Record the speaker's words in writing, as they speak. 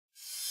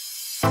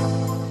Hey,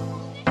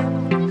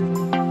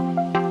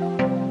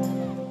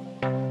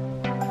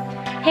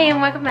 and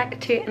welcome back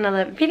to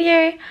another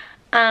video. Today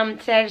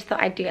I just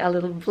thought I'd do a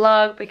little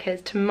vlog because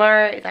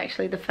tomorrow is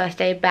actually the first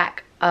day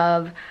back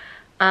of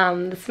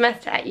the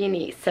semester at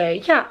uni. So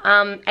yeah,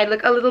 I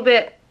look a little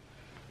bit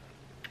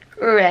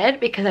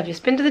red because I've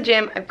just been to the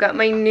gym. I've got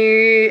my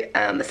new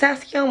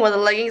Saskia on, one of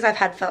the leggings I've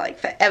had for like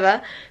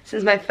forever,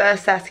 since my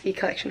first Saskia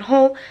collection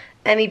haul.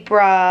 And the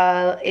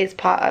bra is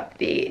part of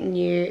the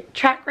new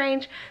track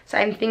range. So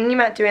I'm thinking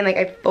about doing like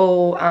a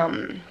full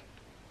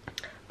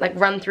like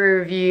run through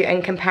review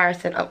and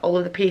comparison of all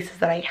of the pieces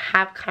that I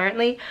have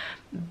currently.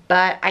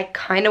 But I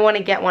kind of want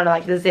to get one of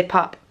like the zip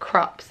up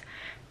crops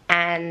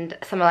and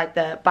some of like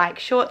the bike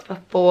shorts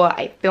before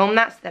I film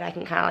that, so that I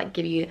can kind of like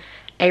give you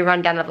a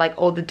rundown of like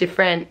all the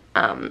different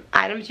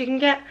items you can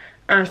get.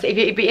 So if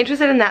you'd be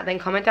interested in that, then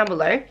comment down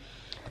below.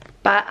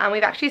 But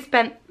we've actually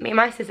spent, me and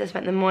my sister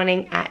spent the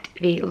morning at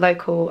the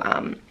local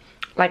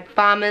like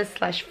farmers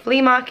slash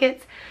flea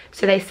markets.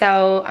 So they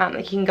sell,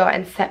 like you can go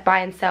and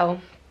buy and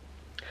sell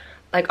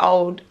like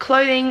old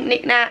clothing,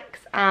 knickknacks,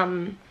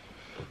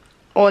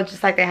 or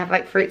just like they have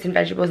like fruits and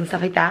vegetables and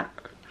stuff like that.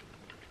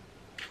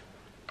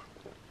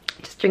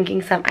 Just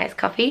drinking some iced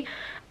coffee.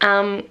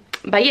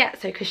 But yeah,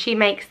 so because she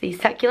makes these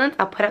succulents,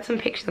 I'll put up some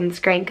pictures on the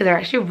screen because they're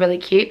actually really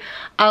cute.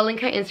 I'll link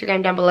her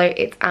Instagram down below.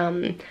 It's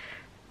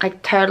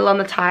like Turtle on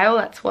the Tile.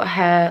 That's what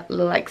her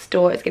little like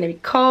store is going to be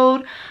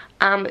called.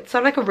 It's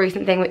sort of like a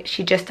recent thing, which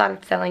she just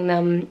started selling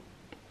them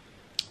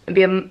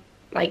maybe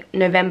like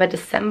November,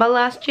 December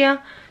last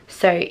year.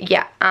 So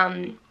yeah,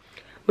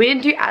 we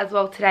didn't do as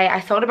well today.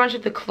 I sold a bunch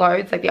of the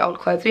clothes, like the old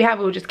clothes we have.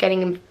 We were just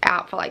getting them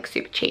out for like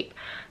super cheap.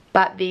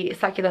 But the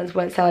succulents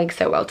weren't selling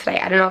so well today.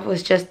 I don't know if it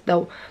was just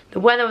the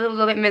weather was a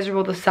little bit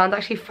miserable. The sun's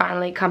actually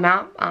finally come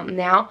out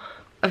now,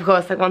 of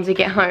course, like once we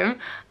get home.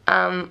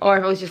 Or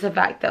if it was just the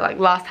fact that like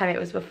last time it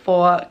was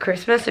before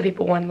Christmas, so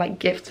people wanted like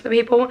gifts for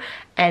people,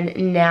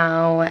 and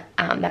now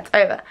that's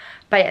over.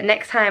 But yeah,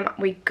 next time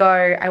we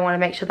go, I want to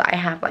make sure that I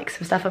have like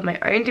some stuff of my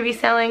own to be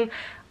selling,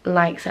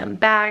 like some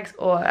bags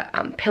or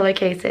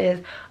pillowcases.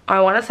 Or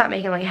I want to start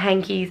making like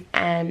hankies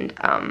and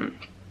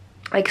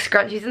like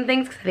scrunchies and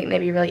things, because I think they'd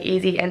be really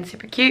easy and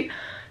super cute.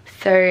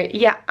 So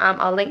yeah,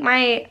 I'll link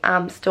my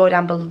store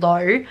down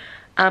below,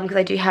 because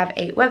I do have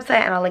a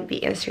website, and I'll link the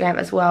Instagram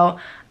as well.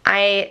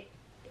 I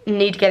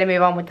need to get a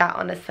move on with that,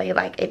 honestly.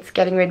 Like, it's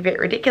getting a bit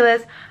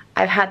ridiculous.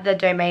 I've had the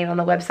domain on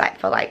the website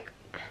for like,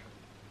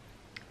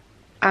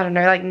 I don't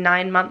know, like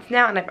 9 months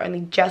now, and I've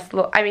only just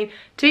looked. I mean,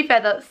 to be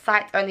fair, the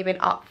site's only been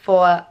up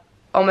for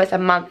almost a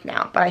month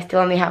now, but I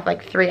still only have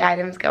like 3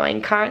 items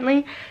going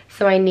currently.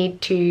 So I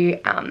need to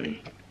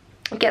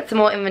get some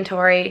more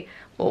inventory,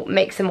 or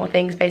make some more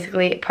things,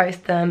 basically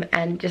post them,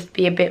 and just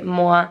be a bit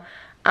more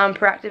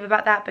proactive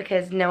about that,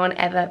 because no one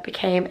ever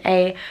became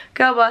a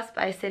girl boss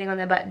by sitting on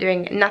their butt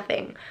doing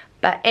nothing.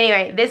 But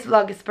anyway, this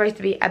vlog is supposed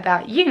to be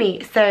about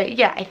uni. So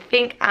yeah, I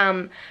think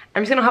I'm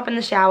just gonna hop in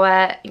the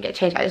shower and get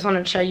changed. I just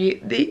wanted to show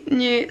you the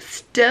new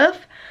stuff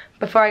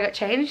before I got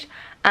changed.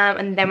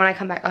 And then when I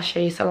come back, I'll show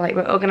you sort of like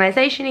my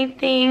organization-y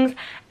things.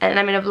 And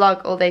I'm gonna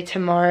vlog all day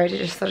tomorrow to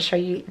just sort of show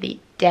you the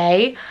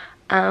day.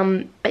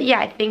 But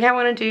yeah, I think I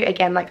want to do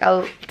again like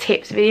a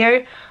tips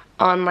video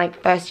on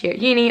like first year at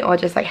uni, or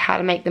just like how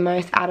to make the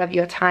most out of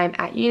your time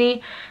at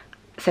uni.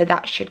 So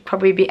that should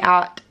probably be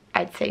out,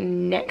 I'd say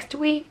next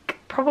week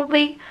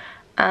probably.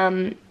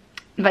 But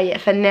yeah,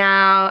 for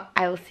now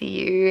I will see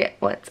you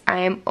once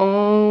I am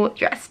all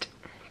dressed.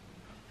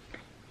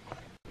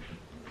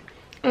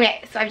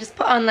 Okay, so I've just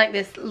put on like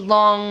this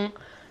long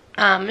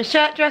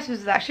shirt dress, which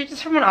is actually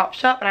just from an op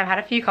shop, and I've had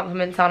a few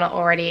compliments on it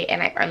already,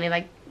 and I've only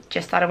like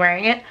just started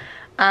wearing it.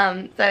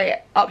 So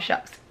yeah, op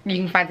shops, you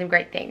can find some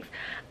great things.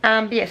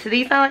 But yeah, so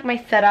these are like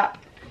my setup.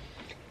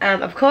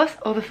 Of course,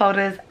 all the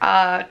folders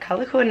are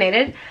color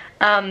coordinated.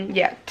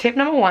 Yeah, tip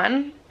number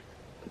 1,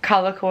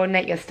 color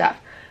coordinate your stuff.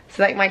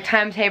 So like my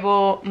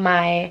timetable,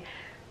 my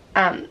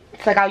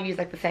it's like I'll use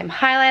like the same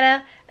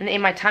highlighter, and then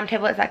in my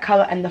timetable it's that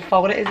color, and the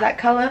folder is that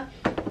color,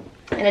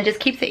 and it just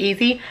keeps it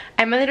easy.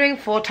 I'm only doing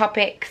 4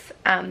 topics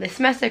this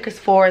semester, because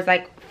 4 is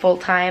like full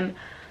time.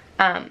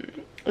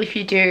 If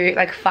you do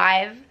like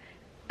 5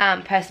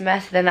 per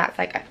semester, then that's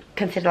like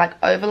considered like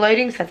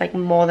overloading, so it's like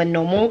more than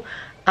normal.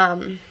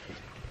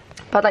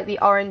 But like the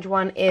orange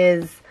one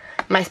is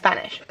my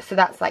Spanish, so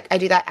that's like I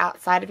do that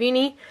outside of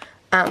uni.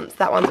 So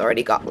that one's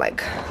already got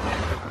like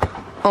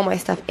all my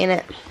stuff in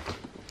it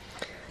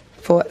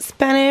for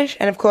Spanish.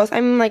 And of course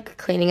I'm like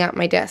cleaning out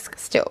my desk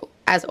still,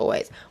 as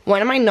always.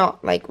 When am I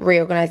not like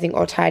reorganizing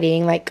or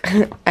tidying? Like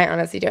I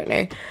honestly don't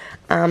know.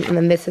 And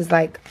then this is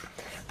like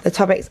the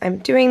topics I'm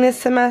doing this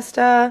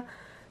semester.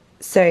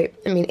 So,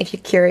 I mean, if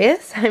you're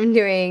curious, I'm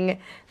doing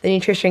the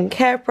nutrition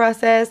care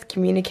process,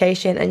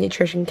 communication and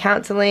nutrition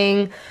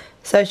counseling,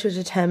 social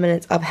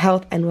determinants of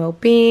health and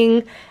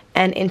well-being,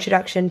 and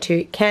introduction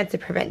to cancer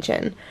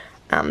prevention.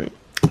 But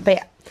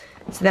yeah,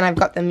 so then I've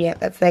got them, yeah,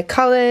 that's their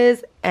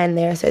colors and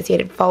their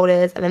associated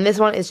folders. And then this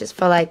one is just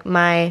for like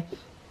my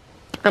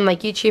like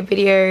YouTube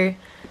video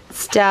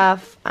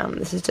stuff.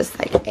 This is just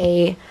like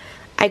a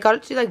I got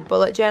it to do like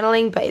bullet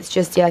journaling, but it's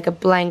just like a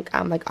blank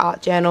like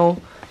art journal,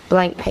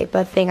 blank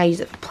paper thing. I use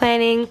it for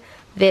planning.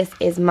 This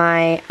is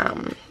my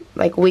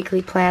like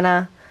weekly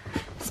planner,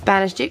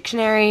 Spanish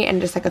dictionary, and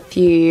just like a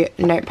few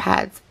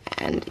notepads,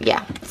 and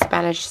yeah,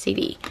 Spanish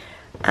CD.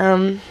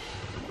 And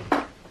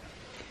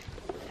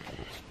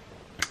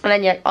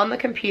then yeah, on the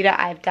computer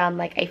I've done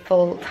like a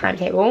full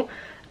timetable.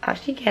 I'll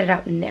actually get it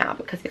up now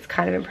because it's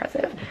kind of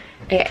impressive.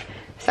 Okay,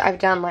 so I've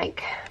done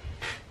like,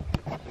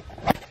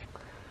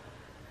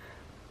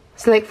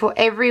 so like for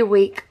every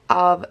week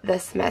of the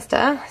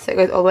semester, so it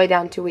goes all the way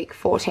down to week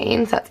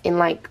 14, so that's in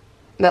like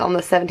on the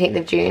 17th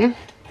of June.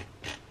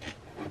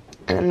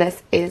 And then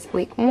this is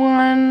week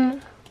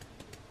 1.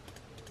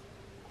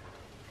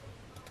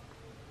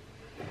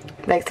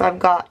 Like, so I've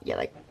got, yeah,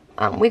 like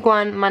week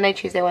 1, Monday,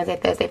 Tuesday, Wednesday,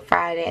 Thursday,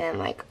 Friday, and then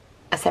like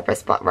a separate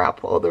spot where I'll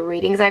put all the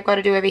readings I've got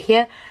to do over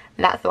here.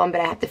 That's the one,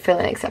 but I have to fill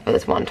in except for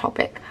this one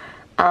topic.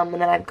 And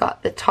then I've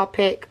got the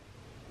topic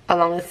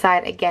along the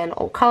side, again,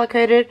 all color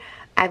coded.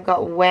 I've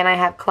got when I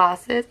have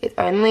classes. It's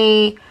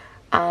only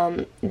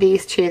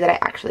these two that I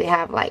actually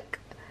have like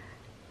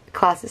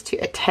classes to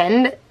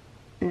attend.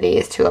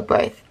 These two are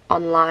both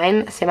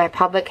online. So my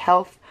public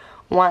health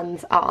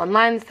ones are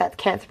online, so that's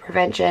cancer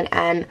prevention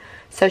and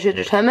social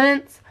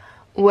determinants,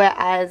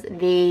 whereas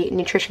the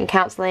nutrition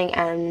counseling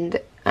and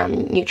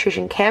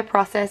nutrition care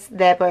process,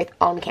 they're both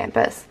on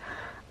campus.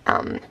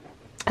 So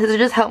this will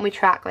just help me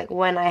track like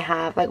when I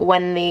have, like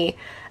when the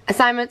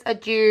assignments are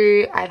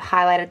due, I've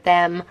highlighted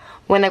them,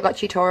 when I've got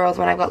tutorials,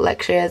 when I've got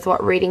lectures,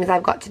 what readings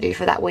I've got to do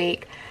for that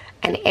week,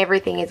 and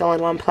everything is all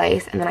in one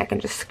place. And then I can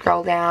just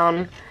scroll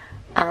down,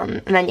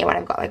 and then yeah, when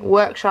I've got like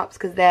workshops,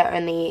 because they're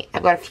only,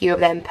 I've got a few of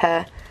them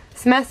per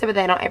semester, but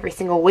they're not every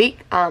single week.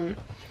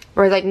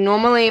 Whereas like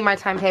normally my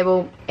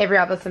timetable every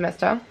other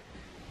semester,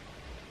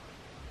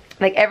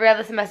 like every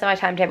other semester my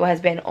timetable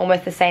has been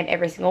almost the same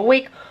every single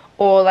week,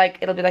 or like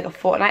it'll be like a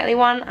fortnightly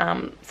one.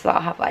 So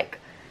I'll have like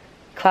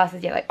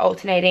classes, yeah, like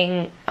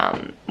alternating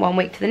one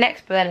week to the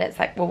next, but then it's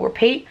like we'll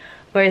repeat,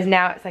 whereas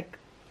now it's like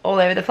all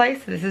over the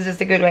place. So this is just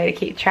a good way to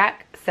keep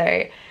track. So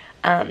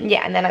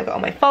yeah, and then I've got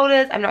all my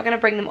folders. I'm not going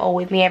to bring them all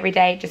with me every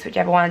day, just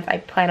whichever ones I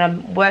plan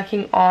on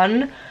working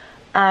on.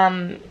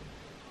 And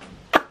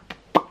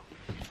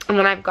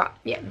then I've got,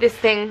 yeah, this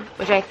thing,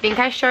 which I think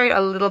I showed a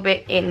little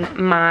bit in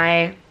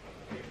my,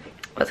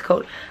 what's it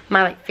called,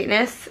 my like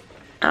fitness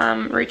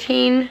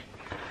routine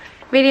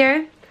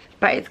video,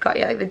 but it's got,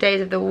 yeah, like the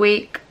days of the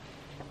week.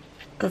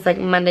 It's like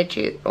Monday,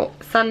 Tuesday, or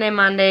Sunday,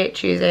 Monday,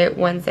 Tuesday,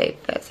 Wednesday,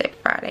 Thursday,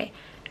 Friday,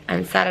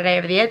 and Saturday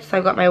over the edge. So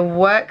I've got my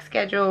work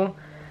schedule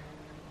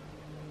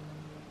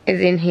is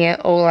in here,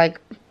 all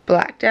like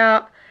blacked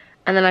out,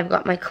 and then I've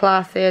got my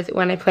classes,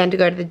 when I plan to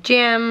go to the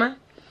gym,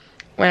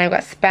 when I've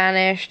got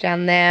Spanish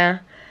down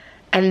there,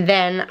 and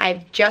then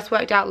I've just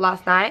worked out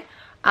last night.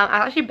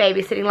 I was actually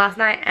babysitting last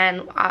night,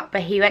 and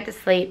but he went to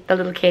sleep, the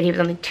little kid, he was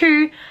only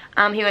 2,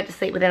 he went to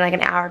sleep within like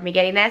an hour of me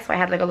getting there, so I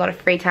had like a lot of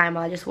free time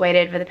while I just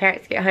waited for the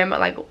parents to get home at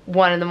like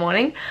 1 in the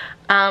morning.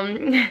 So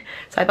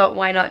I thought,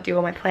 why not do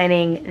all my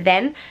planning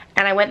then?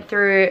 And I went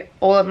through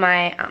all of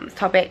my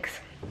topics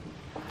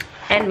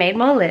and made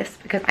more lists,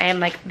 because I am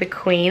like the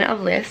queen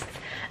of lists,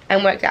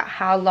 and worked out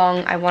how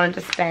long I wanted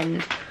to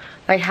spend,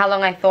 like how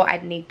long I thought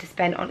I'd need to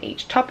spend on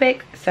each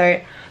topic.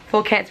 So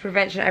for cancer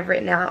prevention, I've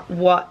written out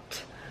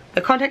what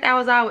the contact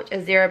hours are, which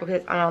is 0 because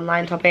it's an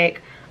online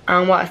topic,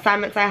 what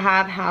assignments I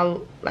have,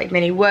 how like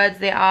many words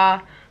there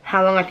are,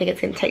 how long I think it's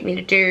going to take me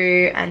to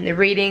do, and the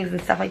readings and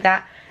stuff like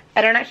that.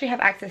 I don't actually have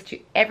access to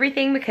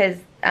everything because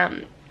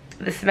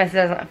the semester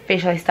doesn't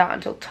officially start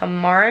until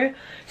tomorrow.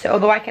 So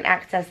although I can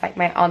access like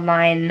my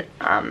online,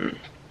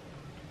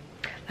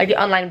 like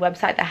the online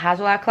website that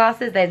has all our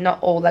classes, they're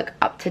not all like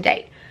up to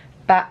date.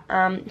 But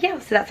yeah,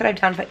 so that's what I've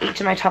done for each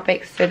of my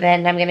topics. So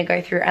then I'm going to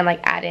go through and like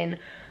add in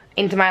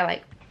into my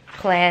like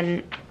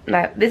plan.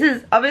 Now, this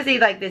is obviously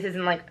like, this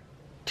isn't like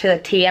to the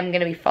T I'm going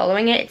to be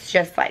following it. It's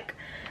just like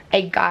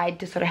a guide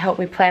to sort of help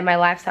me plan my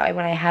life, so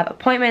when I have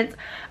appointments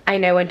I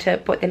know when to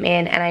put them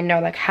in, and I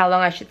know like how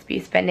long I should be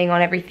spending on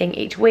everything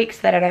each week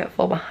so that I don't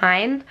fall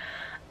behind.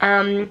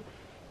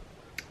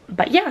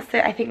 But yeah, so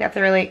I think that's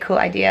a really cool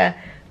idea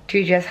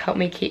to just help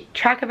me keep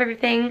track of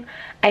everything.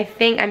 I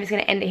think I'm just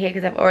going to end it here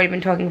because I've already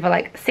been talking for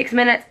like 6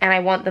 minutes, and I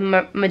want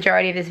the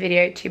majority of this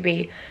video to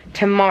be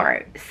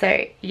tomorrow.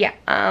 So yeah,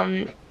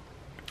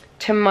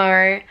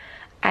 tomorrow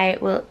I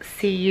will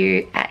see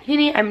you at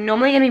uni. I'm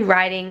normally going to be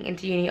riding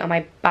into uni on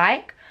my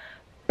bike,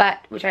 but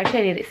which I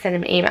actually need to send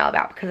them an email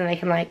about, because then they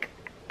can like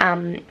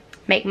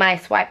make my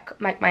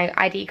my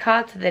ID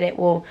card so that it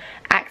will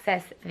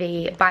access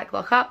the bike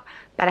lockup,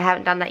 but I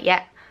haven't done that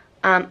yet.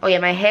 Oh yeah,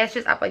 my hair's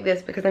just up like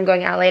this because I'm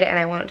going out later and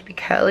I want it to be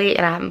curly,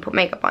 and I haven't put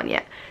makeup on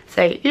yet.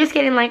 So you're just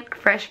getting like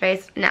fresh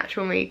face,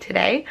 natural me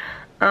today.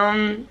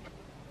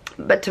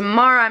 But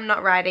tomorrow I'm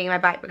not riding my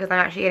bike because I'm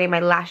actually getting my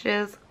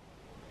lashes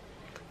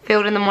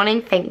filled in the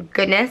morning, thank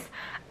goodness.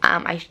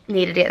 I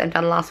needed to get them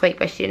done last week,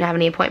 but she didn't have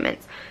any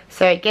appointments.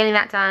 So getting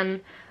that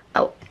done.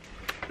 Oh,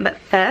 but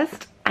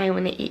first I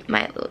want to eat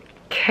my little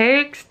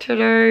cakes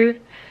today.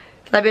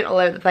 So I've been all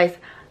over the place.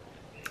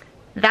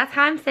 that's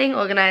how I'm staying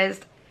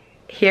organized.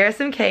 Here are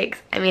some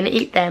cakes. I'm gonna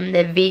eat them.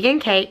 They're vegan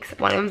cakes.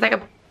 One of them's like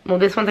a, well,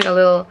 this one's like a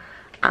little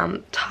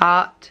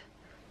tart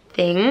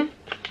thing,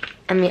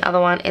 and the other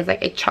one is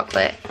like a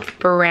chocolate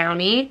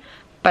brownie,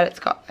 but it's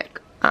got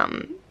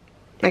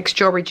like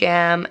strawberry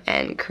jam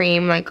and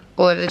cream like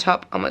all over the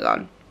top. Oh my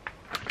god.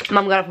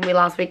 Mum got it for me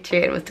last week too,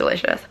 and it was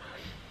delicious.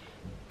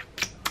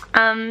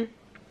 But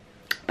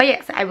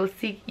yeah, so I will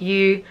see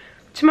you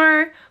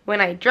tomorrow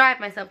when I drive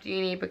myself to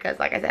uni, because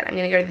like I said, I'm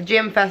gonna go to the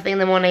gym first thing in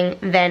the morning,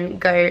 then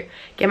go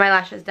get my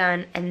lashes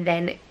done, and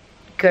then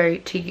go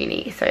to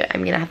uni. So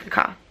I'm gonna have the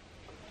car.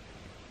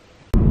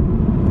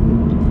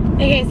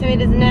 Okay, so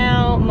it is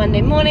now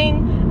Monday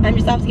morning. I'm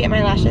just off to get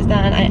my lashes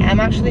done. I am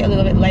actually a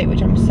little bit late,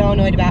 which I'm so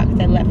annoyed about,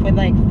 because I left with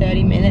like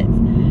 30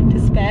 minutes to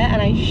spare,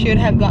 and I should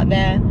have got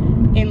there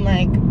in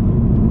like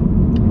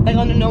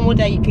on a normal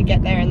day you could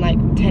get there in like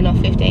 10 or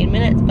 15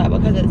 minutes, but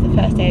because it's the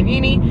first day of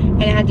uni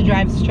and I had to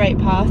drive straight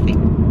past the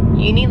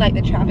uni, like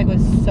the traffic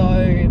was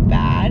so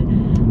bad.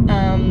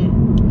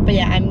 But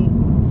yeah,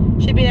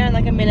 should be there in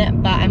like a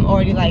minute, but I'm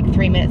already like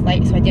 3 minutes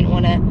late, so I didn't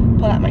want to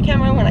pull out my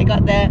camera when I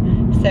got there.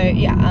 So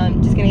yeah,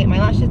 I'm just gonna get my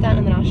lashes done,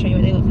 and then I'll show you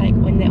what they look like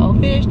when they're all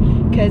finished,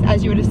 because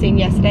as you would have seen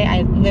yesterday,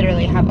 I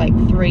literally have like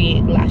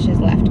 3 lashes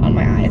left on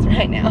my eyes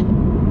right now.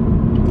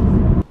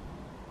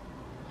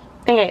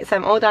 Okay, so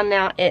I'm all done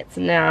now. It's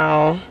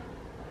now,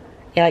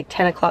 yeah, like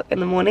 10 o'clock in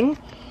the morning,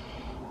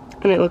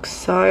 and it looks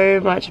so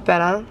much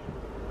better.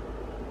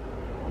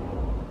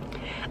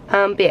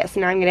 But yeah, so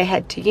now I'm gonna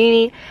head to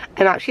uni.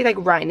 I'm actually like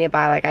right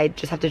nearby, like I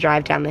just have to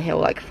drive down the hill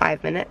like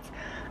 5 minutes.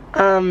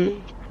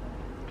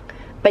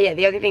 But yeah,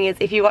 the other thing is,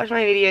 if you watch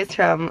my videos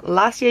from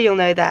last year, you'll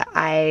know that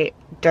I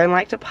don't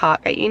like to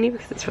park at uni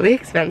because it's really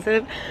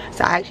expensive.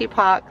 So I actually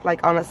park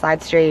like on a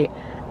side street.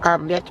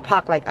 You have to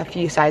park like a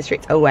few side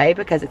streets away,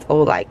 because it's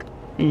all like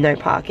no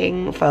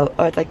parking for,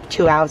 or it's like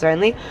 2 hours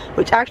only,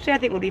 which actually I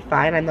think will be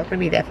fine. I'm not going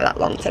to be there for that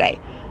long today.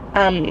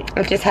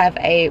 I just have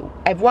I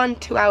have 1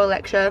 2-hour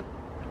lecture,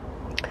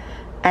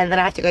 and then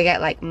I have to go get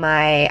like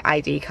my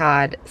ID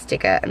card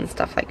sticker and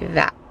stuff like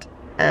that,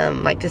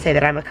 like to say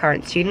that I'm a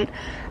current student.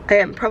 I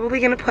am probably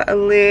going to put a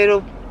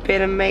little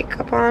bit of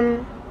makeup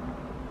on.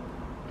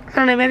 I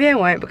don't know, maybe I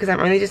won't, because I'm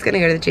only just going to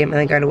go to the gym and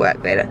then go to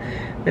work later.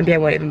 Maybe I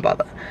won't even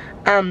bother.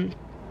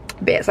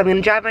 But yeah, so I'm going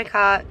to drive my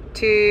car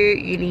to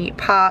uni,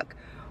 park,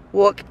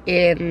 walk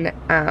in,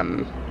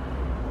 and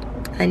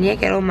yeah,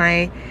 get all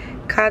my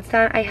cards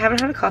done. I haven't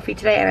had a coffee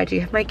today, and I do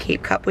have my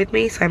Keep cup with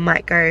me, so I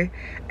might go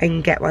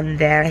and get one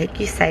there. I think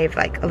you save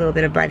like a little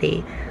bit of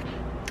money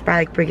by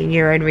like bringing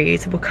your own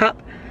reusable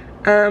cup.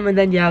 And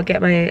then yeah, I'll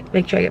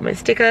make sure I get my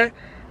sticker,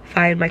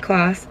 find my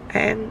class,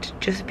 and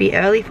just be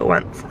early for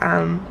once.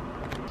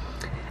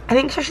 I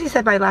think she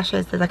said my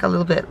lashes there's like a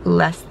little bit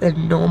less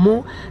than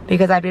normal,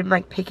 because I've been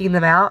like picking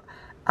them out.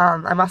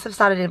 I must have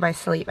started in my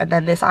sleep, and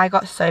then this eye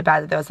got so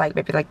bad that there was like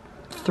maybe like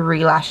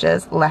 3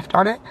 lashes left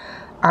on it.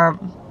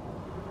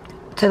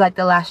 So like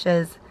the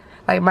lashes,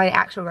 like my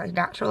actual like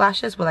natural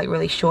lashes were like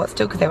really short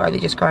still, because they were only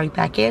just growing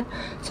back in,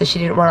 so she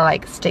didn't want to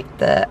like stick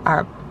the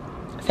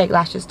fake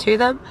lashes to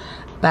them.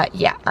 But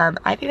yeah,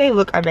 I think they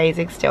look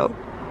amazing still.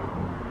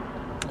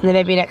 And then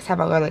maybe next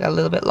time I'll go like a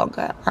little bit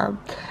longer.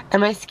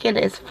 And my skin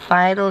is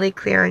finally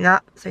clearing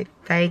up, so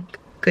thank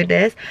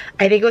goodness.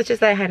 I think it was just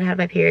that I hadn't had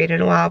my period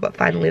in a while, but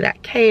finally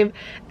that came,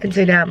 and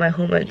so now my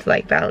hormones are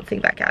like balancing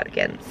back out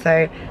again.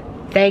 So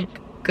thank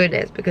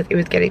goodness, because it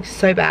was getting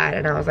so bad,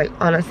 and I was like,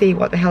 honestly,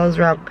 what the hell is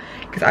wrong?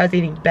 Because I was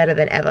eating better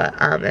than ever,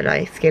 and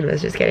my skin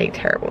was just getting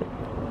terrible.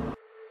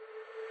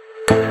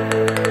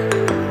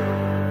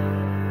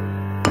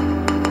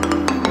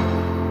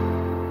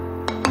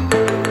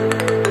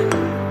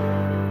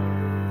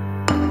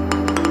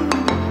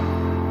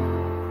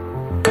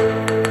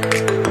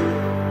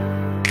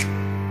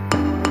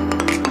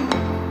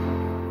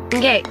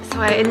 Okay, so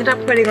I ended up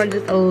putting on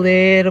just a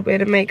little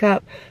bit of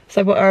makeup.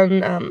 So I put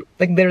on,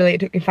 like literally it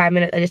took me 5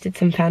 minutes. I just did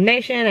some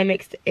foundation. I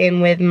mixed it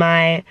in with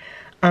my,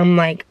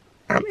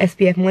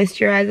 SPF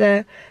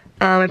moisturizer.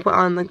 I put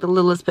on like the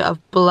littlest bit of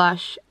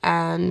blush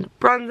and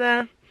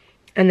bronzer.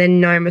 And then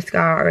no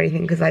mascara or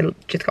anything, because I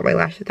just got my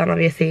lashes done,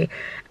 obviously.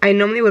 I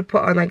normally would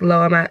put on like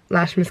lower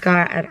lash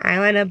mascara and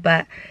eyeliner,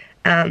 but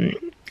I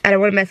don't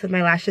want to mess with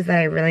my lashes, and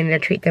I really need to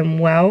treat them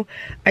well.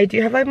 I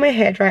do have like my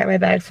hair dry at my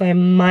bag, so I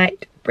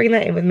might bring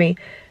that in with me,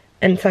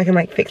 and so I can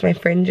like fix my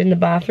fringe in the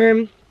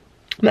bathroom.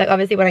 Like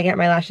obviously when I get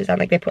my lashes done,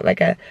 like they put like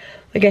a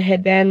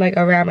headband like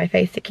around my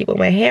face to keep all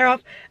my hair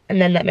off,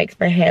 and then that makes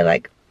my hair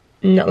like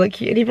not look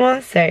cute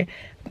anymore. So,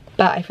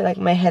 but I feel like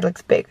my head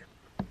looks big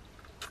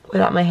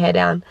without my hair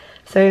down.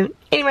 So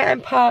anyway, I'm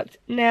parked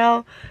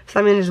now, so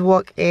I'm gonna just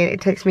walk in.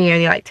 It takes me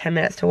only like 10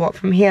 minutes to walk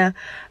from here,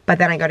 but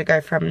then I gotta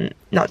go from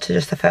not to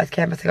just the first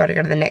campus, I gotta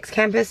go to the next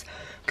campus,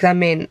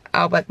 because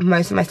I'll like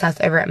most of my stuff's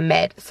over at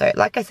Med. So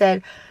like I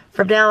said,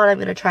 from now on I'm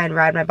gonna try and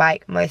ride my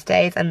bike most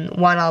days, and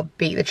 1, I'll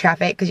beat the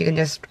traffic because you can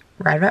just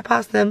ride right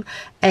past them,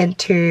 and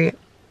 2,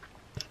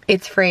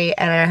 it's free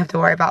and I don't have to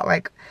worry about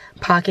like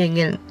parking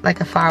in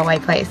like a faraway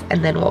place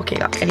and then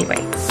walking up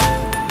anyway.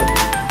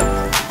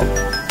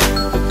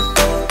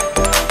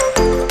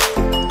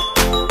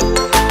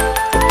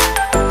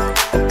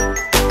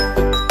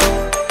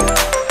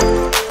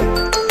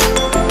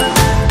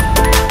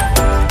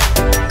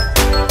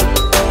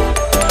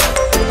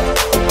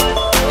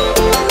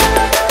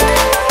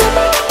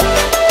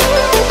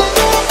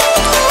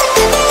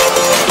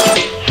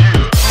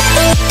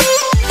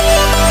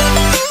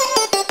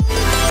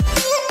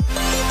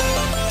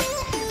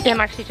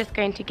 just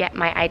going to get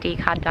my ID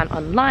card done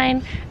online,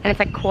 and it's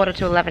like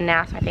 11:15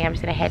 now, so I think I'm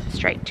just gonna head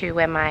straight to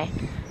where my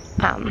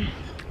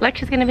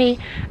lecture's gonna be.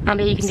 But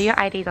you can do your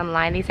IDs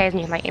online these days,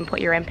 and you can like input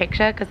your own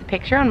picture, because the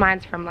picture on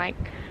mine's from like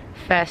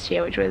first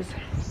year, which was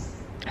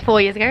 4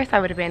 years ago, so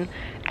I would have been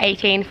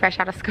 18 fresh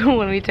out of school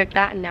when we took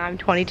that, and now I'm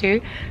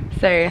 22,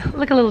 so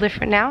look a little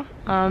different now.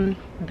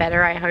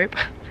 Better, I hope.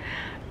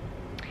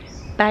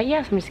 But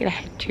yeah, so I'm just gonna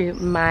head to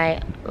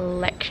my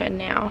lecture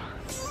now.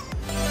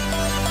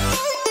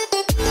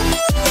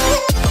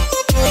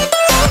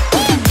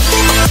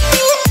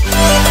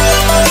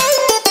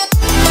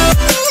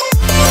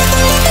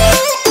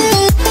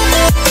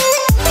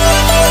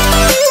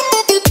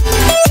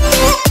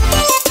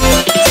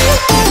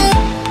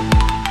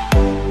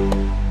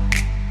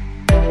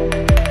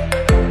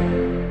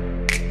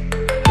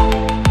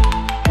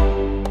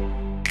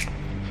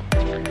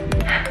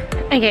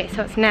 Okay,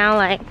 so it's now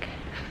like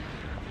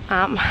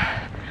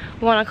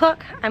 1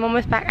 o'clock. I'm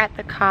almost back at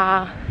the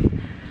car.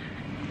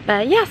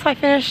 But yeah, so I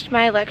finished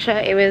my lecture.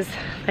 It was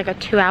like a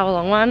 2-hour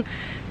long one,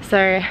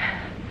 so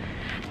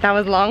that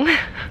was long.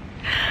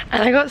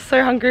 And I got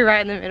so hungry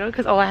right in the middle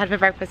because all I had for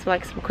breakfast were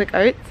like some quick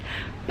oats,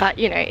 but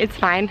you know, it's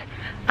fine.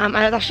 And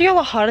it's actually a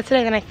lot hotter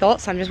today than I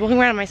thought, so I'm just walking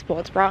around in my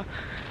sports bra,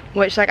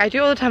 which like I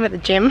do all the time at the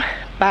gym,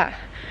 but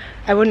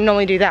I wouldn't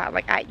normally do that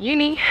like at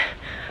uni.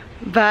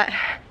 But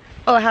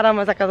all I had on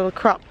was like a little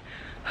crop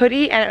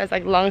hoodie, and it was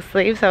like long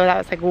sleeve, so that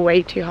was like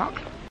way too hot.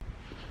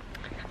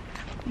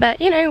 But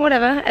you know,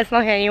 whatever, it's not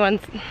like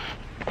anyone's,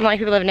 like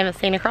people have never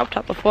seen a crop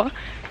top before,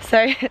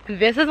 so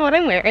this is what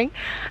I'm wearing.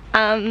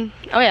 Oh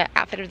yeah,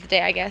 outfit of the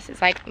day, I guess.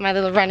 It's like my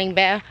little Running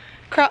Bear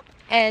crop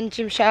and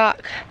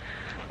Gymshark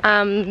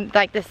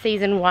like the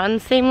season 1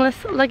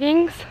 seamless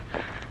leggings.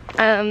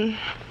 I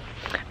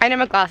know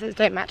my glasses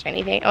don't match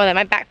anything. Oh, they're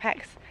my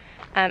backpacks,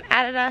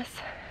 Adidas.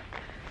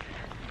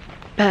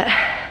 But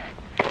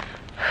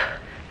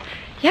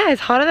yeah,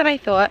 it's hotter than I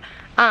thought.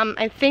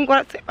 I think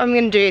what I'm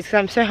gonna do is, because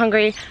I'm so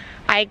hungry,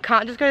 I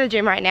can't just go to the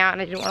gym right now, and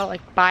I didn't want to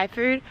like buy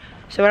food.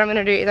 So what I'm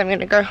gonna do is I'm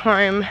gonna go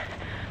home,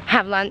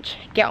 have lunch,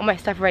 get all my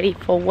stuff ready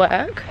for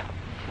work,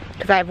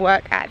 because I have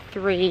work at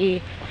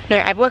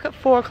I work at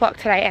 4 o'clock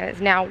today, and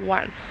it's now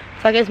 1.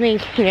 So that gives me,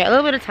 you know, a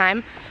little bit of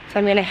time. So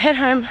I'm gonna head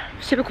home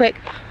super quick.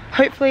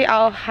 Hopefully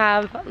I'll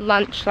have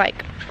lunch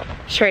like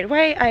straight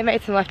away. I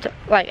made some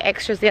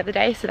extras the other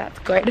day, so that's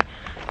good.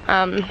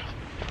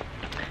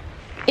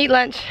 Eat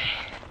lunch,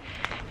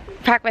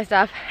 pack my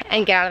stuff,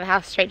 and get out of the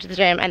house straight to the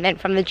gym, and then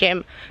from the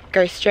gym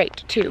go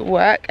straight to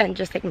work and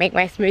just like make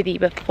my smoothie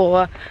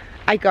before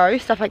I go,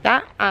 stuff like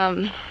that.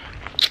 Then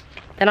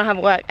I'll have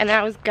work, and then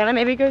I was gonna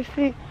maybe go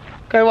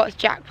watch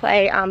Jack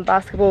play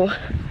basketball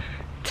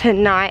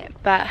tonight,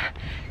 but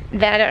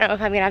then I don't know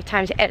if I'm gonna have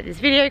time to edit this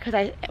video, because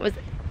it was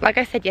like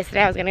I said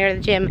yesterday, I was gonna go to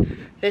the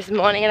gym this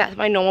morning, and that's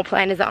my normal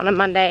plan, is that on a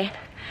Monday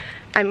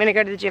I'm gonna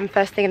go to the gym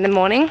first thing in the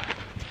morning.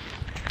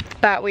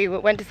 But we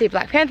went to see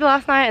Black Panther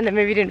last night, and the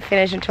movie didn't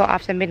finish until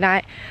after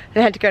midnight.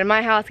 Then I had to go to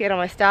my house, get all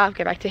my stuff,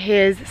 go back to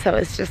his, so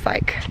it's just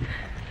like,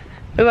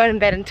 we weren't in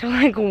bed until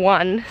like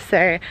 1,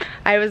 so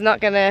I was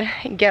not gonna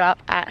get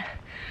up at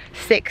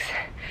 6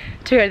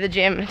 to go to the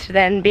gym to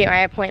then be at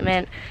my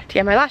appointment to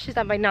get my lashes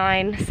done by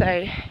 9,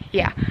 so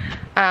yeah.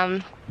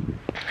 I'm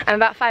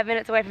about 5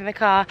 minutes away from the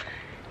car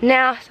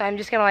now, so I'm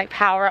just gonna like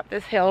power up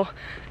this hill,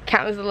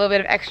 count as a little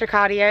bit of extra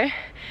cardio.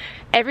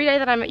 Every day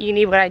that I'm at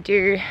uni, what I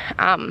do,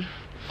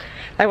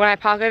 like when I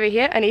park over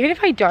here, and even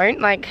if I don't,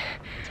 like,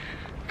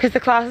 because the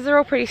classes are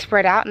all pretty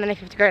spread out, and then if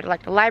you have to go to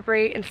like the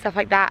library and stuff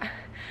like that,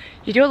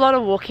 you do a lot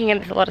of walking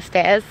and there's a lot of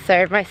stairs,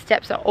 so my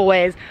steps are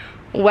always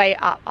way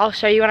up. I'll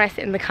show you when I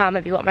sit in the car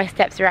maybe what my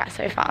steps are at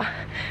so far.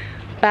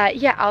 But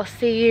yeah, I'll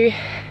see you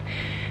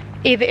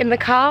either in the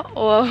car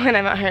or when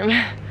I'm at home.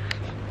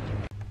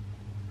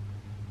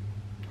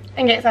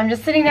 Okay, so I'm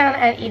just sitting down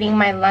and eating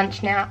my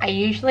lunch now. I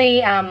usually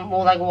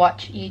will like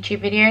watch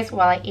YouTube videos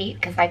while I eat,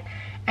 because like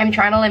I'm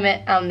trying to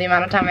limit the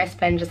amount of time I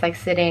spend just like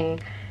sitting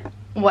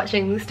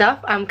watching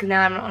stuff, because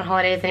now I'm not on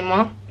holidays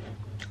anymore.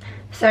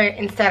 So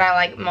instead I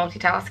like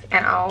multitask,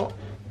 and I'll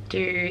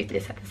do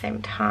this at the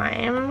same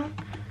time.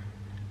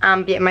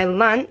 Yeah, my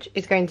lunch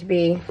is going to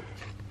be,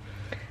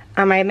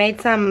 I made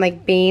some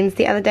like beans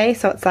the other day,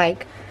 so it's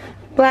like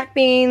black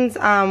beans,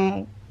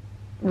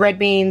 red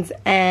beans,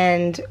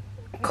 and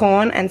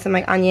corn, and some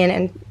like onion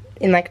and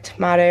in like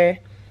tomato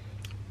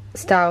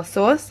style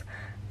sauce,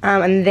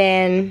 and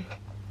then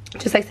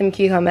just like some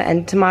cucumber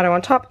and tomato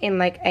on top in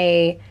like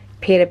a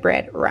pita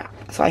bread wrap.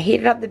 So I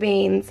heated up the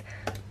beans.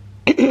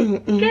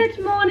 Good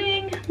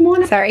morning.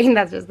 Sorry,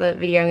 that's just the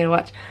video I'm gonna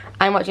watch.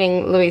 I'm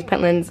watching Louise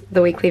Pentland's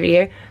The Weekly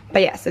video.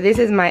 But yeah, so this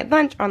is my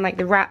lunch on like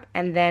the wrap,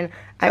 and then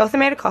I also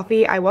made a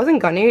coffee. I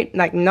wasn't gonna,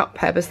 like not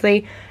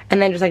purposely,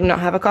 and then just like not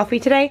have a coffee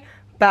today,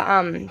 but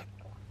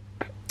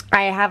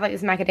I have like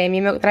this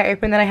macadamia milk that I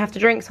opened that I have to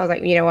drink, so I was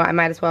like, you know what, I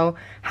might as well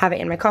have it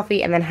in my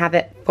coffee and then have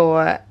it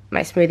for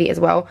my smoothie as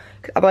well,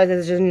 because otherwise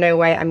there's just no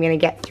way I'm gonna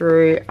get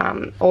through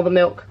all the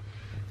milk,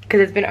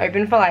 because it's been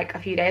open for like a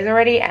few days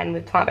already, and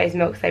with plant-based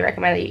milks they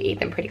recommend that you eat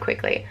them pretty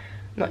quickly,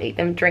 not eat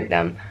them, drink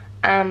them.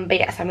 But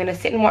yeah, so I'm gonna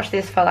sit and watch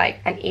this for like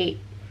and eat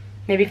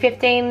maybe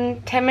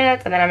 10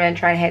 minutes, and then I'm gonna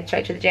try and head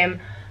straight to the gym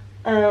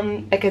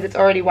because it's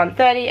already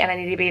 1:30 and I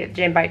need to be at the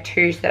gym by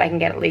 2 so that I can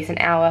get at least an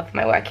hour for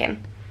my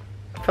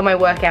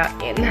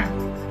workout in.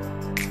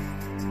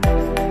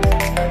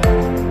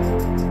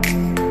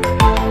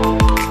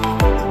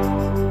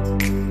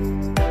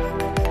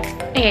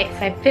 Okay,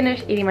 so I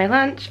finished eating my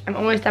lunch. I'm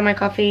almost done my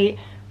coffee.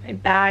 My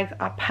bags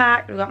are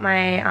packed. I've got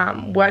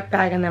my work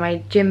bag and then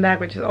my gym bag,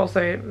 which is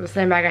also the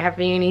same bag I have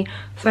for uni.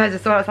 So I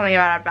just thought something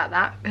about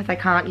that because I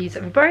can't use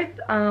it for both.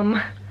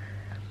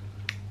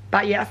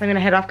 But yeah, so I'm gonna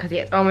head off because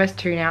it's almost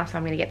 2 now, so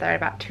I'm gonna get there at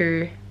about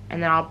 2,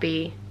 and then I'll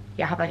be,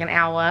 have like an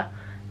hour,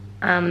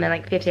 and then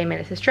like 15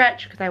 minutes to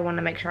stretch because I want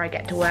to make sure I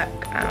get to work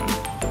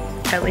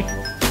early.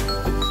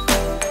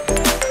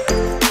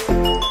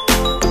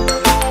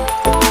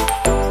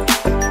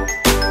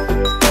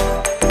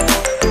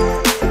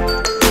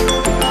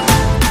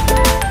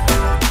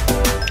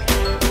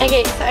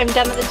 Okay, so I'm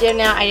done at the gym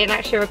now. I didn't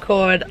actually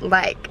record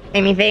like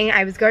anything.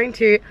 I was going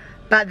to,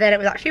 but then it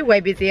was actually way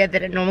busier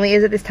than it normally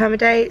is at this time of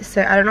day.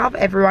 So I don't know if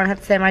everyone had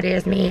the same idea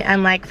as me,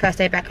 and like first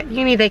day back at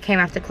uni they came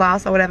after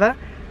class or whatever.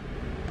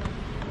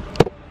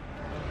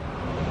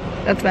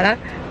 That's better.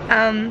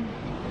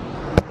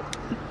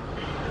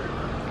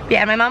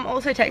 Yeah, my mum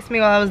also texted me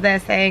while I was there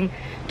saying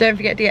don't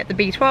forget to get the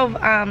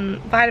B12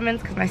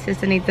 vitamins because my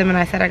sister needs them, and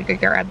I said I'd go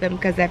grab them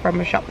because they're from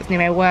a shop that's near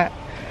my work.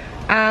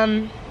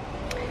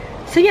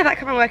 So yeah, that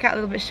cut my workout a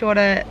little bit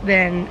shorter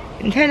than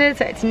intended.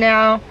 So it's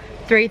now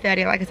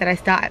 3:30. Like I said, I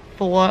start at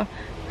 4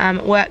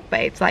 at work, but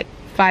it's like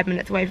 5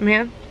 minutes away from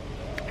here.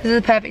 This is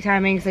the perfect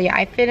timing. So yeah,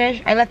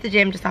 I left the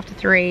gym just after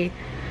 3.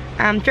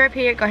 Drove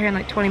here, got here in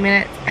like 20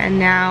 minutes, and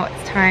now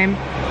it's time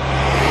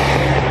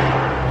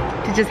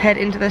to just head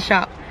into the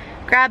shop.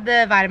 Grab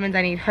the vitamins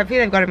I need. Hopefully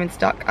they've got them in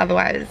stock,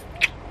 otherwise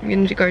I'm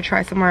going to go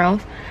try somewhere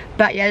else.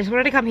 But yeah, I just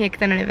wanted to come here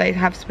because I don't know if they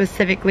have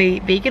specifically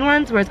vegan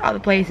ones, whereas other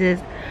places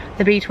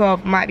the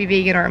B12 might be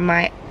vegan or it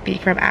might be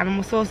from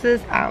animal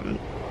sources.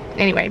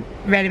 Anyway,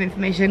 random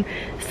information.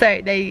 So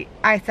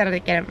I started to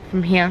get them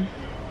from here,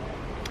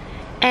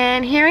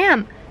 and here I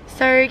am.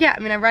 So yeah,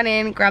 I'm gonna run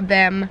in, grab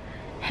them,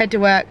 head to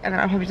work, and then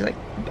I'll probably just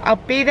I'll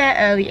be there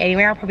early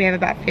anyway. I'll probably have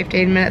about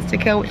 15 minutes to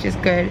kill, which is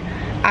good.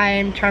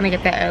 I'm trying to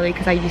get there early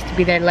because I used to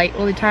be there late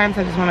all the time,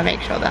 so I just want to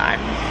make sure that I'm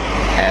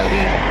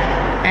early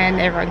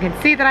and everyone can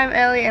see that I'm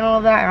early and all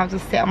of that, and I'll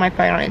just sit on my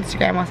phone on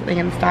Instagram or something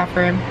in the staff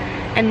room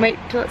and wait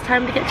till it's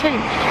time to get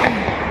changed.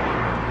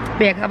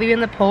 But yeah, 'cause I'll be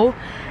in the pool,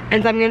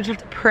 and so I'm gonna just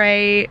have to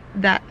pray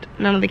that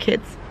none of the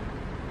kids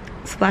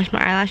splash my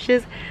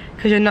eyelashes,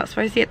 because you're not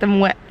supposed to get them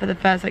wet for the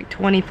first like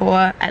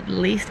 24 at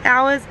least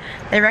hours.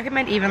 They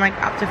recommend even like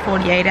up to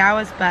 48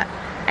 hours, but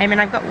I mean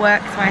I've got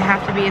work, so I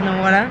have to be in the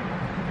water.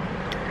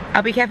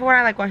 I'll be careful when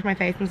I like wash my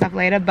face and stuff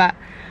later, but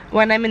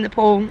when I'm in the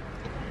pool,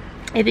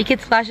 if your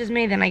kid splashes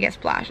me, then I get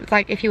splashed. It's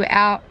like if you were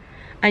out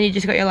and you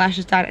just got your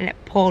lashes done and it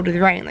poured with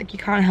rain, like you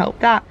can't help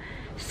that.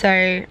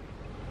 So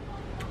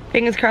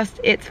fingers crossed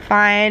it's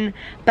fine,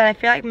 but I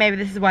feel like maybe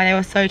this is why they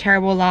were so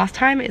terrible last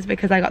time, is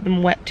because I got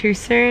them wet too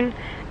soon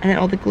and then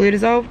all the glue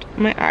dissolved.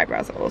 My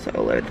eyebrows are also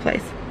all over the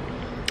place.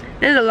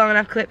 This is a long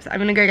enough clip, so I'm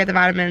gonna go get the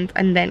vitamins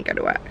and then go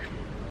to work.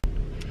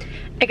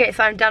 Okay,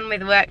 so I'm done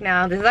with work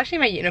now. This is actually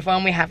my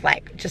uniform. We have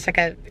like just like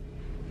a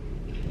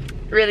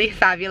really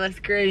fabulous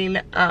green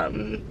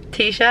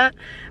t-shirt,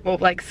 or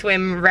like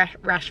swim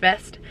rash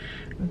vest.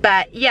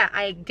 But yeah,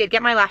 I did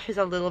get my lashes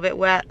a little bit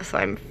wet, so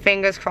I'm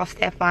fingers crossed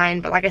they're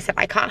fine. But like I said,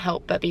 I can't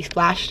help but be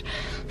splashed.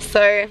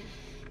 So,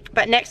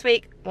 but next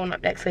week, well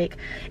not next week,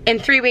 in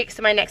 3 weeks,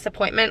 so my next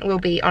appointment will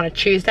be on a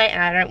Tuesday,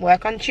 and I don't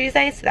work on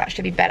Tuesdays, so that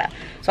should be better.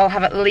 So I'll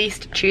have at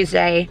least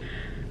Tuesday,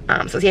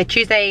 so yeah,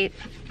 Tuesday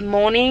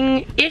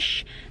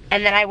morning-ish,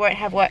 and then I won't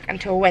have work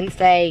until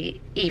Wednesday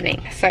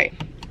evening. So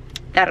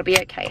that'll be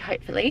okay,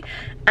 hopefully.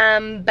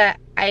 But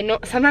I know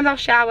sometimes I'll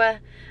shower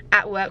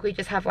at work. We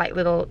just have like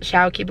little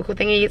shower cubicle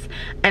thingies,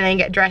 and then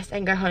get dressed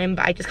and go home,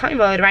 but I just can't be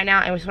bothered right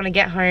now. I just want to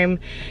get home,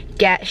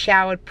 get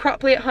showered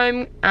properly at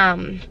home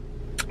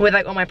with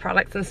like all my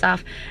products and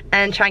stuff,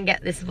 and try and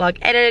get this vlog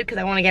edited because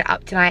I want to get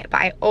up tonight.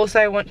 But I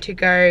also want to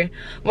go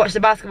watch the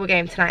basketball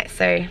game tonight,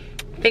 so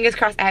fingers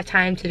crossed I have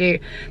time to do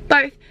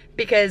both,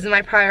 because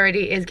my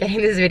priority is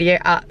getting this video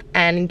up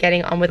and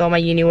getting on with all my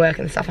uni work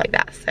and stuff like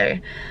that. So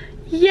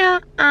yeah,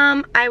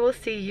 I will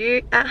see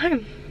you at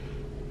home.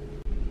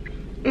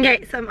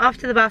 Okay, so I'm off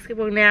to the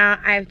basketball now.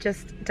 I've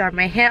just done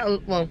my hair.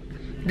 Well,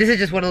 this is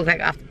just what it looks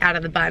like out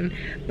of the bun,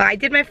 but I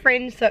did my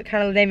fringe, so it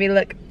kind of made me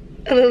look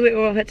a little bit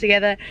more put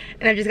together.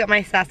 And I've just got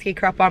my Sasuke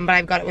crop on, but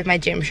I've got it with my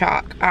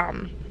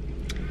Gymshark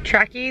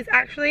trackies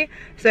actually.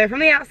 So from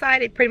the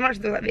outside, it pretty much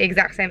looks like the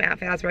exact same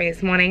outfit I was wearing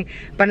this morning,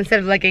 but instead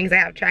of leggings I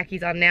have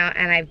trackies on now,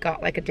 and I've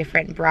got like a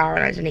different bra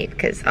on underneath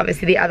because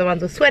obviously the other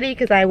ones were sweaty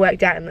because I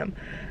worked out in them.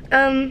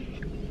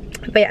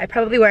 But yeah, I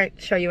probably won't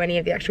show you any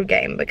of the actual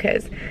game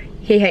because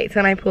he hates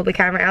when I pull the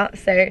camera out.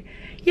 So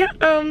yeah,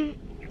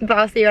 but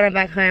I'll see you when I'm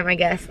back home, I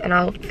guess, and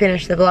I'll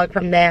finish the vlog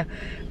from there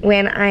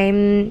when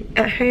I'm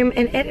at home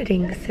and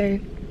editing. So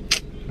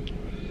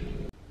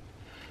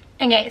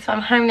Okay, so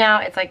I'm home now.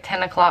 It's like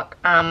 10 o'clock.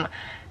 I'm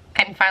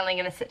finally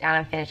going to sit down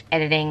and finish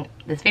editing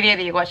this video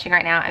that you're watching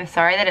right now. I'm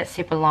sorry that it's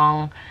super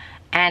long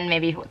and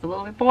maybe it was a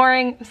little bit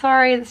boring. I'm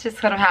sorry, it's just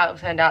kind of how it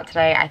turned out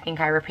today. I think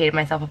I repeated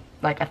myself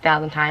like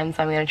 1,000 times,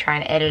 so I'm going to try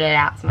and edit it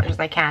out as much as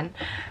I can.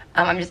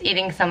 I'm just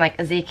eating some like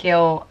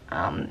Ezekiel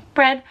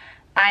bread.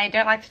 I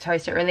don't like to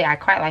toast it really. I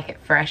quite like it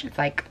fresh. It's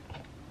like,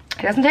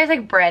 it doesn't taste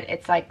like bread.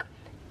 It's like,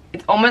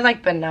 it's almost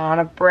like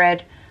banana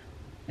bread.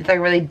 It's like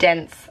really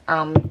dense,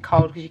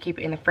 cold because you keep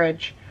it in the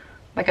fridge.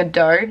 Like a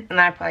dough. And then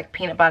I put like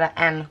peanut butter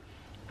and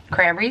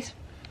cranberries.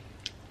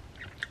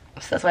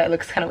 So that's why it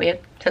looks kind of weird.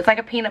 So it's like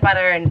a peanut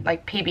butter and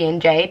like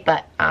PB&J,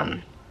 but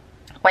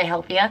way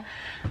healthier.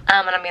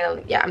 And I'm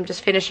gonna, yeah, I'm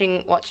just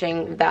finishing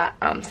watching that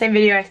same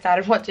video I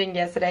started watching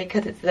yesterday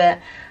because it's the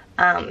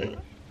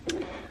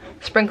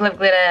Sprinkle of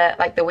Glitter,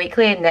 like the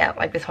weekly, and now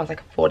like this one's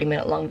like a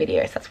 40-minute long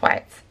video, so that's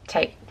why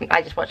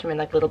I just watch them in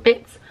like little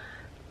bits.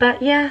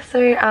 But yeah, so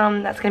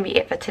that's gonna be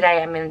it for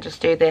today. I'm gonna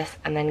just do this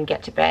and then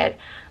get to bed.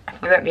 I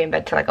probably won't be in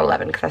bed till like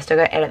 11 because I still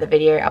gotta edit the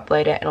video,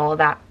 upload it and all of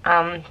that.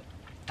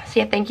 So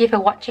yeah, thank you for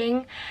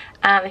watching.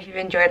 If you've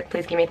enjoyed it,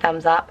 please give me a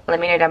thumbs up.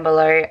 Let me know down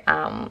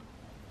below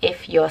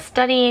if you're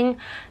studying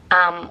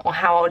or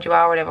how old you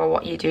are, or whatever,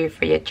 what you do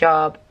for your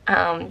job,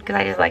 because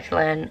I just like to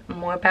learn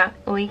more about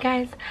all you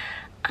guys.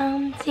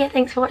 So yeah,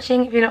 thanks for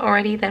watching. If you're not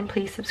already, then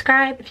please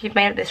subscribe. If you've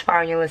made it this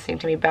far and you're listening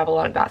to me babble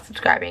on about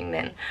subscribing,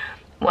 then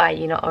why are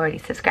you not already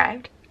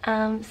subscribed?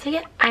 So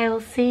yeah, I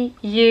will see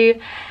you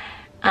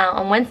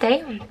on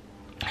Wednesday.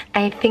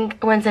 I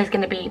think Wednesday's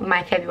going to be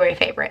my February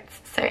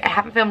favorites. So I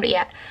haven't filmed it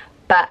yet,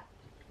 but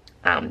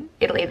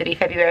it'll either be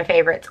February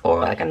favorites or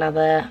like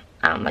another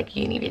like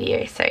uni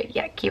video. So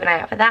yeah, keep an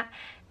eye out for that.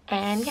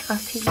 And yeah, I'll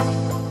see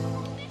you.